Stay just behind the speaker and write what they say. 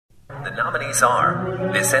The nominees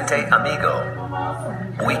are Vicente Amigo,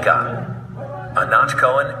 Buika, Anat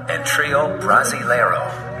Cohen and Trio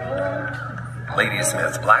Brasileiro,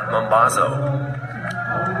 Ladysmith Black Mambazo,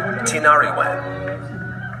 Tinariwen.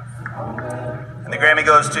 And the Grammy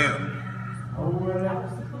goes to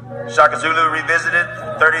Shaka Zulu Revisited,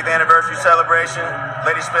 30th Anniversary Celebration,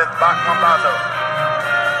 Ladysmith Black Mambazo.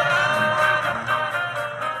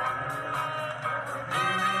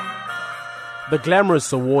 The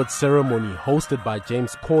glamorous awards ceremony, hosted by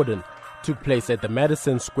James Corden, took place at the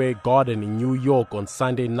Madison Square Garden in New York on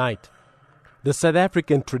Sunday night. The South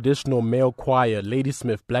African traditional male choir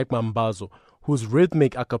Ladysmith Black Mambazo, whose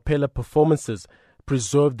rhythmic a cappella performances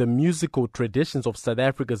preserved the musical traditions of South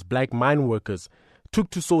Africa's black mine workers, took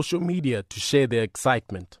to social media to share their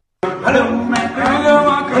excitement.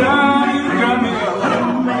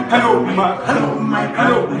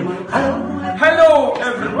 Hello,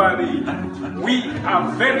 everybody. We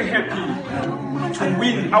are very happy to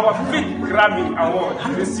win our 5th Grammy Award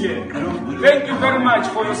this year. Thank you very much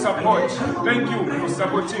for your support. Thank you for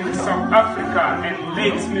supporting South Africa and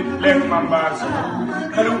Ladysmith Black Mambazo.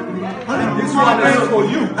 Hello. This one is for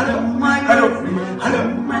you. Hello.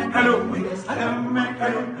 Hello.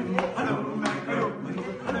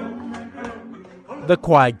 The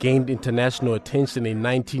choir gained international attention in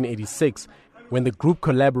 1986 when the group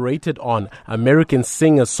collaborated on American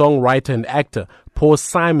singer, songwriter and actor Paul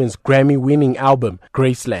Simon's Grammy-winning album,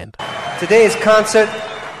 Graceland. Today's concert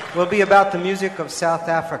will be about the music of South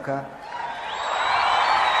Africa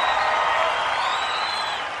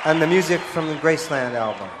and the music from the Graceland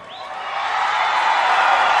album.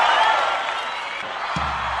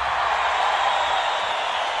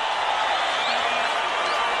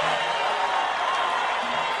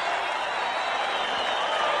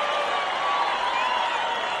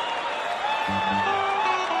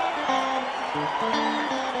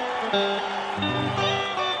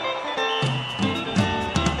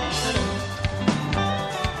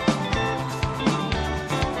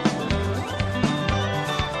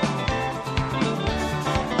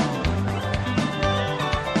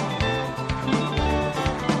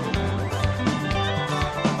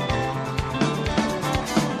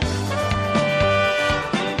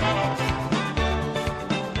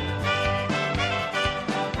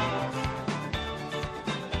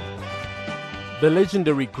 The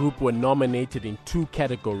legendary group were nominated in 2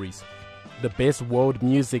 categories: the Best World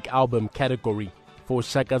Music Album category for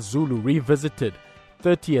Shaka Zulu Revisited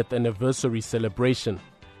 30th Anniversary Celebration,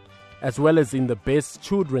 as well as in the Best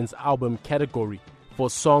Children's Album category for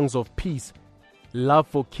Songs of Peace, Love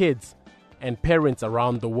for Kids, and Parents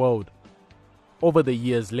Around the World. Over the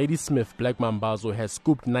years, Ladysmith Black Mambazo has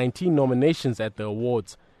scooped 19 nominations at the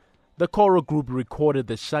awards. The choral group recorded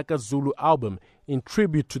the Shaka Zulu album in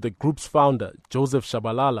tribute to the group's founder, Joseph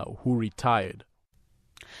Shabalala, who retired.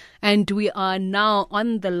 And we are now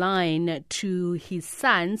on the line to his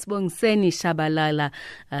sons, Bongseni Shabalala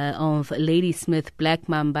of Ladysmith Black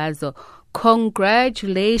Mambazo.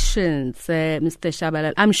 Congratulations, Mr.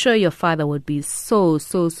 Shabalala. I'm sure your father would be so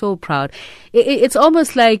proud. It's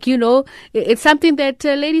almost like, it's something that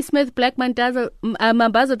Ladysmith Black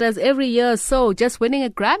Mambazo does every year or so, just winning a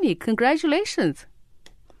Grammy. Congratulations.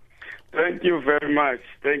 Thank you very much.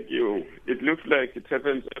 Thank you. It looks like it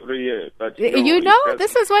happens every year. But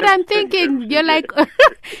this is what I'm thinking. You're like,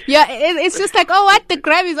 it's just like, oh, what? The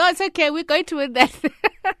Grammys? Oh, it's okay. We're going to win that.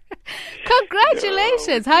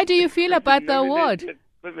 Congratulations. How do you feel about the award?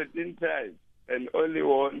 17 times and only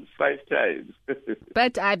won 5 times.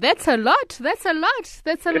 But that's a lot. That's a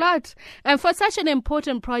lot. And for such an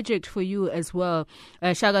important project for you as well,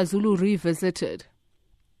 Shaka Zulu Revisited.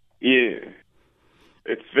 Yeah.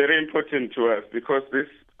 It's very important to us because this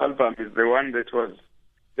album is the one that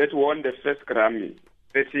won the first Grammy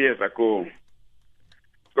 30 years ago.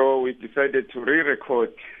 So we decided to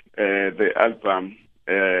re-record the album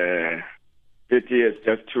 30 years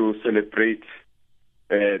just to celebrate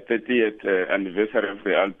 30th anniversary of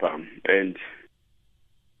the album and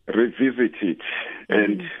revisit it. Mm-hmm.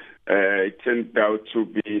 And it turned out to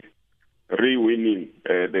be re-winning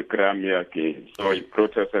the Grammy again. So it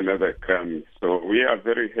brought us another Grammy. So we are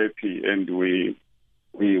very happy and we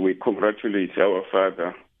congratulate our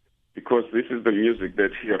father because this is the music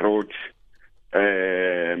that he wrote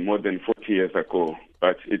more than 40 years ago.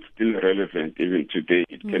 But it's still relevant even today.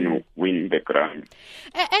 It can win the Grammy.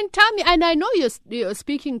 And tell me, and I know you're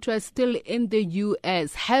speaking to us still in the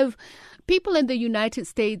U.S. Have people in the United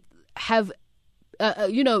States have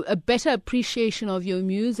a better appreciation of your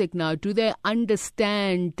music now? Do they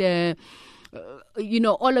understand,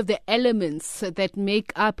 all of the elements that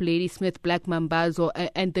make up Ladysmith Black Mambazo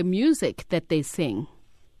and the music that they sing?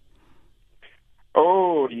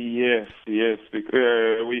 Oh, yes. We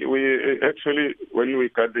actually, when we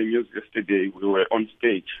got the news yesterday, we were on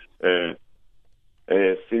stage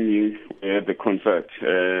singing at the concert,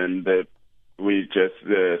 and we just,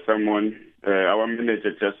 our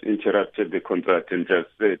manager just interrupted the concert and just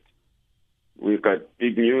said, we got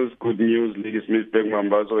big news, good news. Ladysmith Black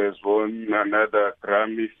Mambazo has won another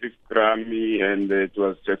Grammy, 5th Grammy, and it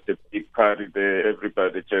was just a big party there.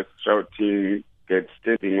 Everybody just shouting,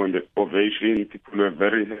 standing on the ovation. People were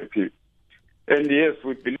very happy. And yes,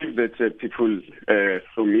 we believe that people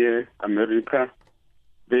from here, America,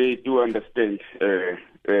 they do understand the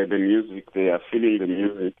music. They are feeling the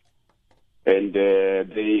music. And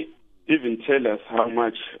they even tell us how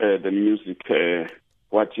much the music,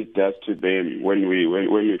 what it does to them. When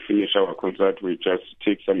we finish our concert, we just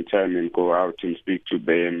take some time and go out and speak to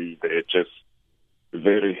them. They're just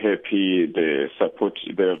very happy. They're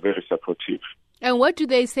very supportive. And what do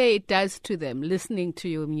they say it does to them, listening to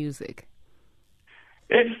your music?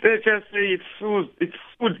 They just say it soothes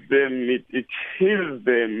them, it heals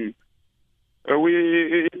them.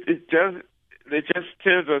 They just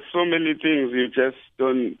tells us so many things. You just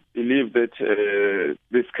don't believe that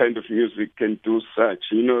this kind of music can do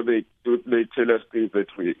such. You know, they tell us things that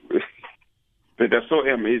that are so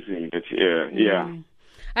amazing. That yeah.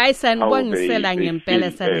 When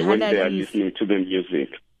they are listening to the music.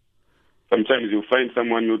 Sometimes you find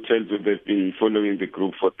someone who tells you they've been following the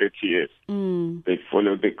group for 30 years. They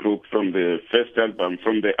follow the group from the first album,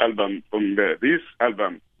 this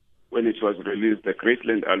album, when it was released, the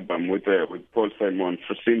Graceland album with Paul Simon.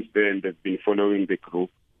 Since then, they've been following the group,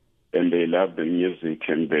 and they love the music,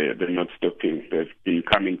 and they're not stopping. They've been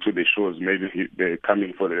coming to the shows. Maybe they're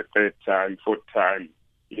coming for the 3rd time, 4th time,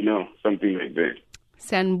 something like that.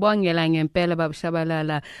 Sanibongela ngempela Baba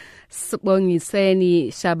Shabalala. Sibongiseni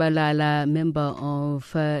Shabalala, member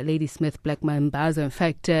of Ladysmith Black Mambazo. In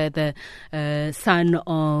fact, the son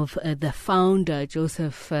of the founder,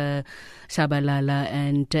 Joseph Shabalala,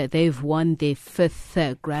 and they've won their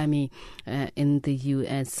 5th Grammy in the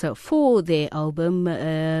US for their album,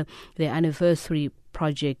 their anniversary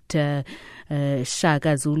project,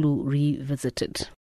 Shaka Zulu Revisited.